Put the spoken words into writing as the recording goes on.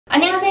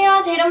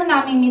안녕하세요, 제 이름은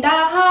나미입니다.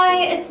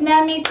 Hi, it's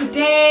Nami.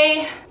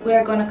 Today we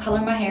are going to color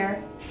my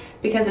hair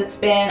because it's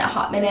been a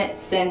hot minute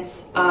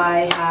since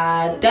I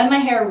had done my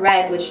hair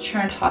red, which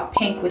turned hot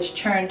pink, which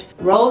turned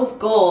rose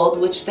gold,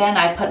 which then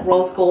I put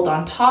rose gold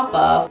on top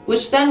of,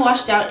 which then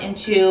washed out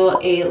into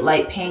a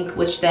light pink,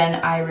 which then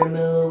I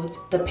removed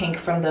the pink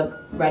from the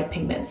red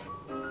pigments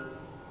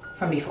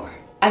from before.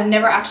 I've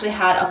never actually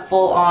had a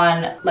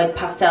full-on like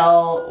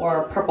pastel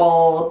or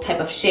purple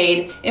type of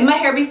shade in my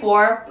hair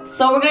before.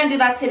 So we're gonna do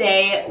that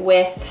today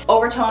with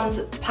Overtone's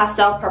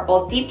Pastel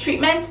Purple Deep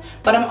Treatment,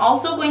 but I'm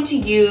also going to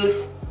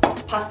use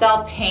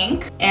pastel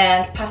pink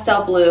and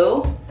pastel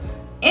blue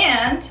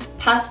and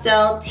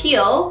pastel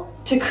teal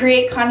to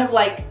create kind of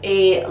like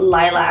a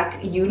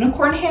lilac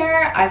unicorn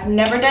hair. I've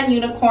never done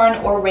unicorn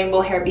or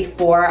rainbow hair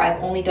before.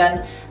 I've only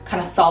done kind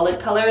of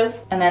solid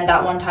colors, and then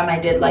that one time I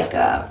did like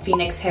a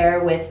phoenix hair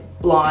with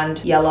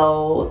blonde,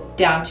 yellow,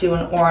 down to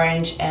an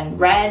orange and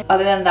red.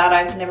 Other than that,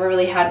 I've never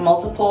really had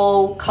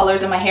multiple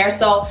colors in my hair,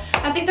 so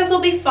I think this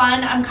will be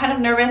fun. I'm kind of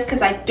nervous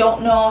because I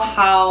don't know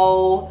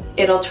how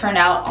it'll turn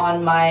out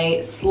on my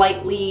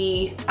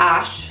slightly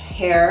ash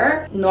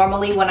hair.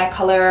 Normally when I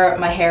color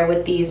my hair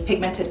with these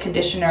pigmented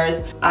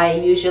conditioners, I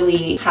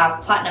usually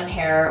have platinum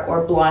hair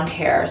or blonde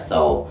hair,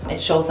 so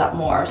it shows up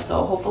more.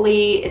 So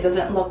hopefully it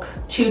doesn't look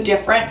too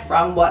different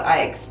from what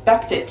I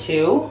expect it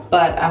to,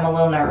 but I'm a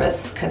little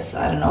nervous because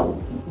I don't know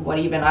what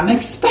even I'm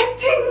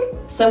expecting.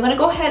 So I'm gonna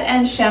go ahead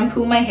and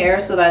shampoo my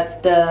hair so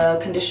that the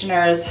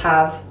conditioners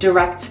have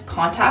direct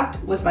contact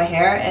with my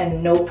hair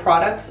and no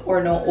products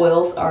or no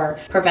oils are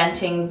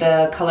preventing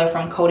the color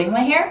from coating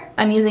my hair.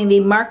 I'm using the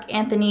Marc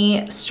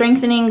Anthony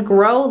Strengthening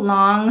Grow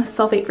Long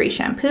Sulfate-Free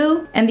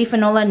Shampoo and the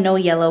Fanola No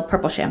Yellow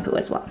Purple Shampoo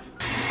as well.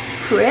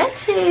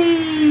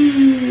 Pretty!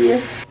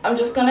 I'm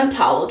just gonna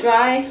towel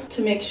dry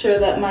to make sure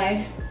that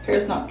my hair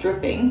is not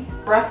dripping.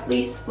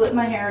 Roughly split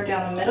my hair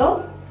down the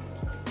middle.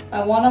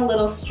 I want a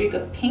little streak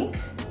of pink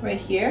right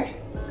here,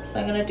 so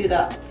I'm gonna do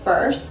that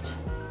first.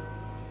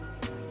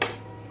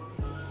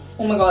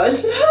 Oh my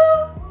gosh,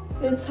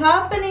 it's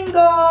happening,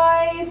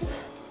 guys.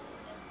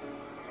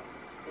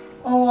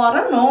 Oh, I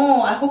don't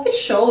know, I hope it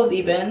shows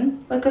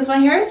even, like, because my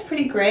hair is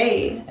pretty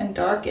gray and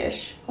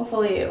darkish.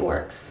 Hopefully it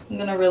works. I'm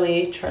gonna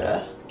really try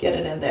to get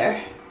it in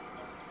there,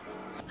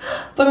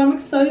 but I'm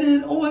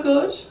excited. Oh my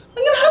gosh,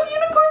 I'm gonna have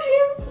unicorn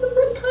hair for the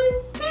first time.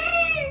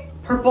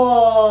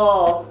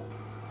 Purple.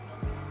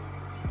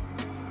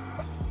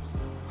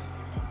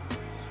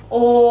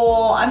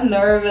 Oh, I'm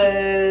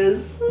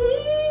nervous.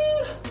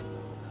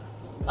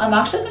 I'm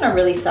actually gonna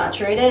really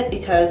saturate it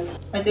because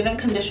I didn't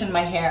condition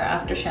my hair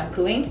after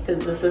shampooing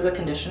because this is a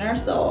conditioner.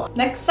 So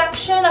next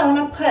section, I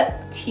wanna put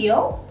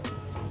teal.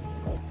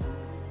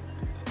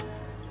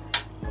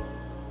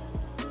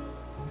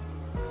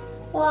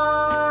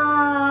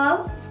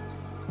 Wow.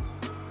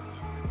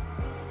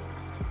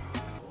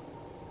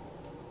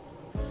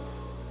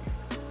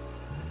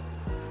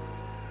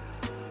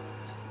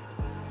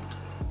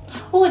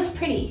 Oh, it's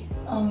pretty.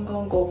 I'm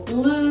gonna go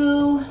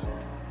blue.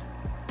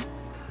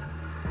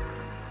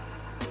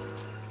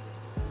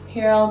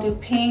 Here I'll do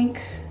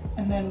pink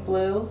and then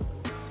blue.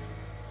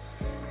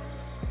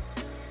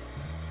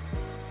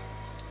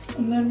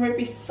 And then right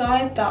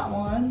beside that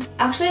one,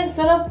 actually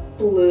instead of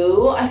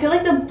blue, I feel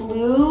like the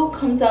blue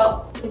comes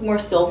out like more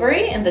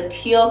silvery and the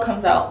teal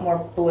comes out more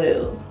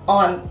blue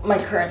on my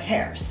current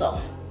hair.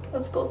 So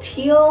let's go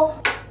teal.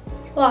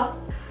 Ah.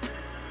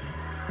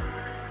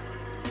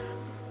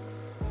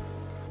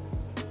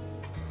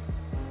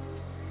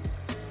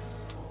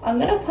 I'm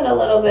gonna put a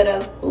little bit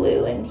of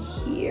blue in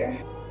here.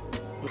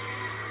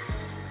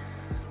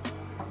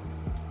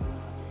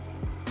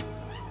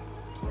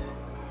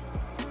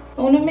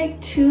 I wanna make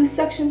two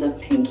sections of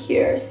pink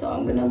here, so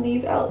I'm gonna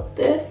leave out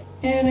this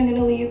and I'm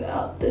gonna leave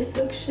out this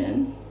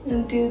section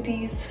and do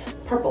these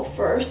purple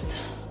first.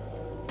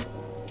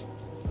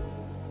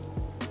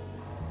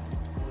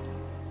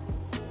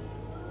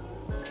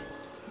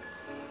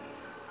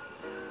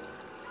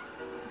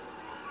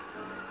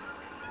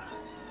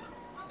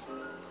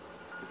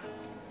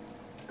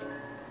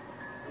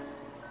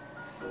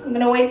 I'm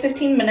gonna wait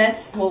 15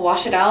 minutes. We'll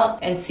wash it out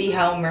and see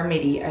how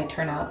mermaidy I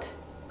turn out.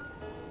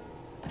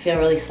 I feel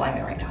really slimy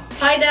right now.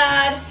 Hi,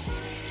 Dad.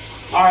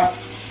 Alright.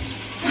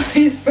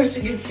 He's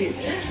brushing his teeth.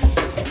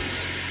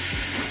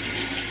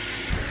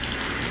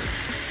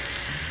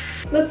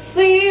 Let's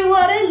see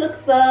what it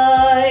looks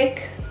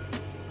like.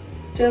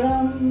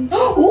 Ta-dum.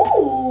 Ooh.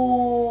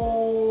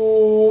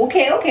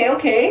 Okay.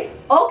 Okay,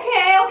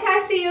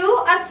 I see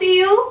you. I see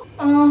you.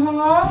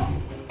 Uh-huh.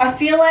 I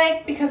feel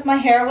like because my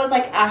hair was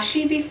like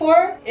ashy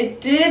before,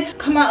 it did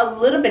come out a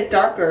little bit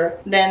darker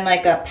than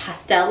like a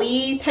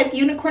pastel-y type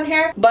unicorn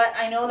hair. But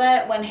I know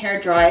that when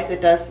hair dries, it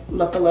does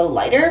look a little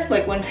lighter.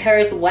 Like when hair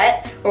is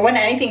wet, or when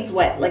anything's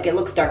wet, like it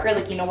looks darker.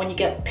 Like, you know, when you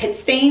get pit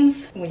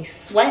stains, when you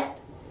sweat,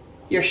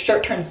 your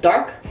shirt turns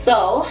dark.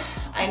 So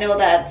I know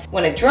that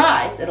when it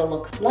dries, it'll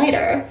look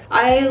lighter.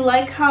 I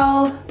like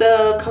how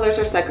the colors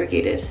are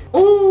segregated.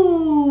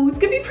 Ooh, it's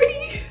gonna be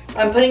pretty.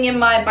 I'm putting in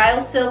my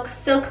BioSilk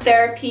Silk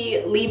Therapy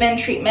leave-in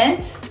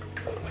treatment.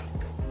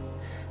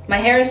 My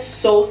hair is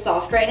so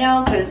soft right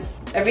now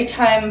because every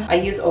time I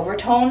use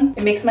overtone,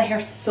 it makes my hair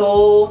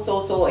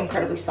so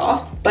incredibly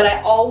soft. But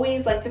I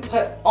always like to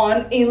put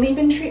on a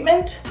leave-in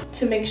treatment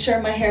to make sure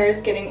my hair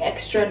is getting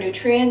extra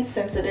nutrients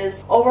since it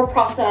is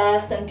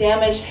over-processed and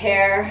damaged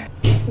hair.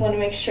 You want to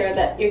make sure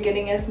that you're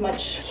getting as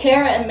much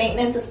care and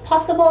maintenance as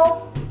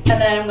possible. And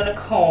then I'm gonna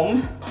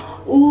comb.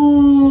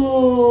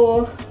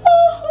 Ooh.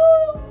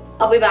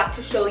 I'll be back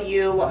to show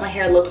you what my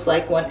hair looks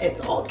like when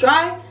it's all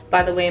dry.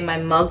 By the way, my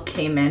mug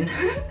came in.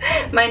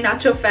 My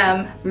Nacho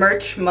Femme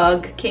merch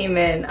mug came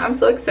in. I'm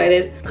so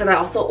excited because I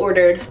also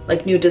ordered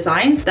like new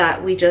designs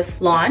that we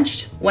just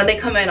launched. When they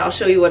come in, I'll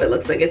show you what it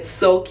looks like. It's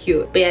so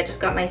cute. But yeah, I just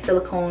got my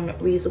silicone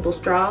reusable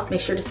straw. Make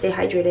sure to stay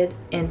hydrated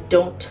and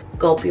don't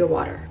gulp your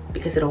water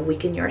because it'll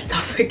weaken your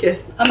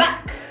esophagus. I'm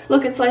back.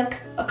 Look, it's like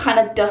a kind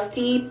of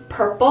dusty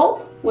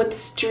purple with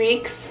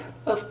streaks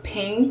of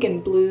pink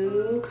and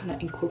blue kind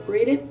of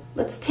incorporated.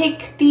 Let's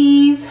take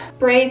these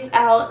braids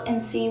out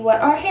and see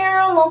what our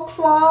hair looks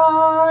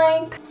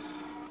like.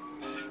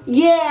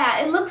 Yeah,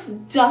 it looks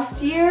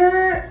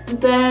dustier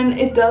than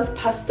it does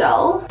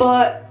pastel,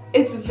 but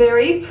it's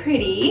very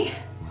pretty.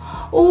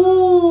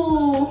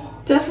 Ooh,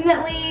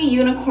 definitely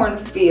unicorn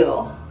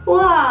feel.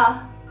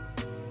 Wow.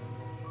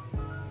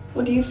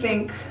 What do you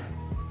think?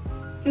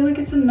 I feel like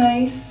it's a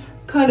nice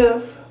kind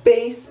of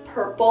base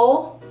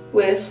purple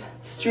with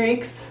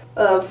streaks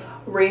of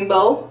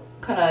rainbow,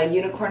 kind of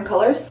unicorn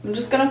colors. I'm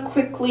just gonna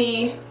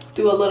quickly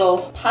do a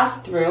little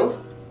pass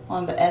through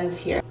on the ends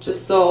here,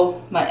 just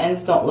so my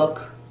ends don't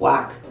look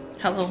whack.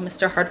 Hello,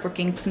 Mr.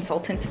 Hardworking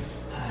Consultant.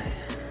 Hi.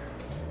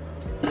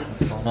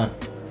 What's going on?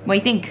 What do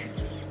you think?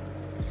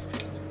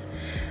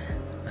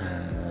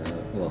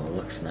 Well, it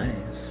looks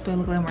nice. Do I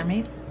look like a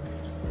mermaid?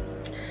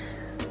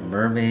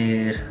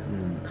 Mermaid?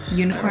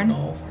 Unicorn? I don't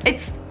know.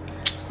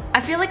 I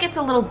feel like it's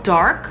a little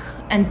dark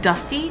and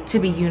dusty to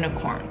be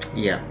unicorn.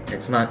 Yeah,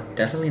 it's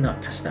definitely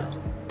not pastel.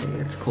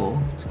 It's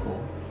cool, it's cool.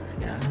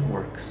 Yeah, it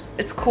works.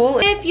 It's cool.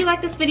 If you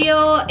like this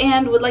video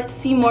and would like to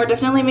see more,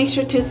 definitely make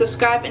sure to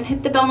subscribe and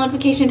hit the bell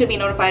notification to be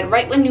notified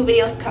right when new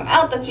videos come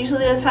out. That's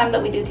usually the time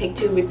that we do take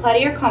to reply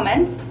to your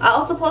comments. I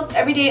also post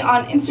every day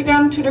on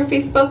Instagram, Twitter,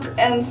 Facebook,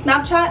 and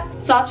Snapchat.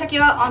 So I'll check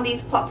you out on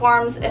these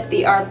platforms if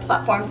they are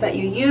platforms that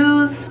you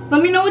use.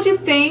 Let me know what you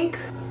think.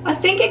 I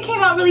think it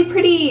came out really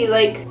pretty,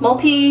 like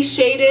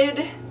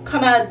multi-shaded,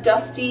 kind of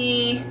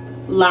dusty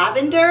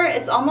lavender.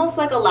 It's almost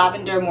like a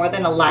lavender more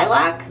than a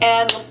lilac.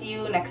 And we'll see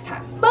you next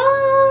time.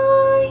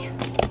 Bye!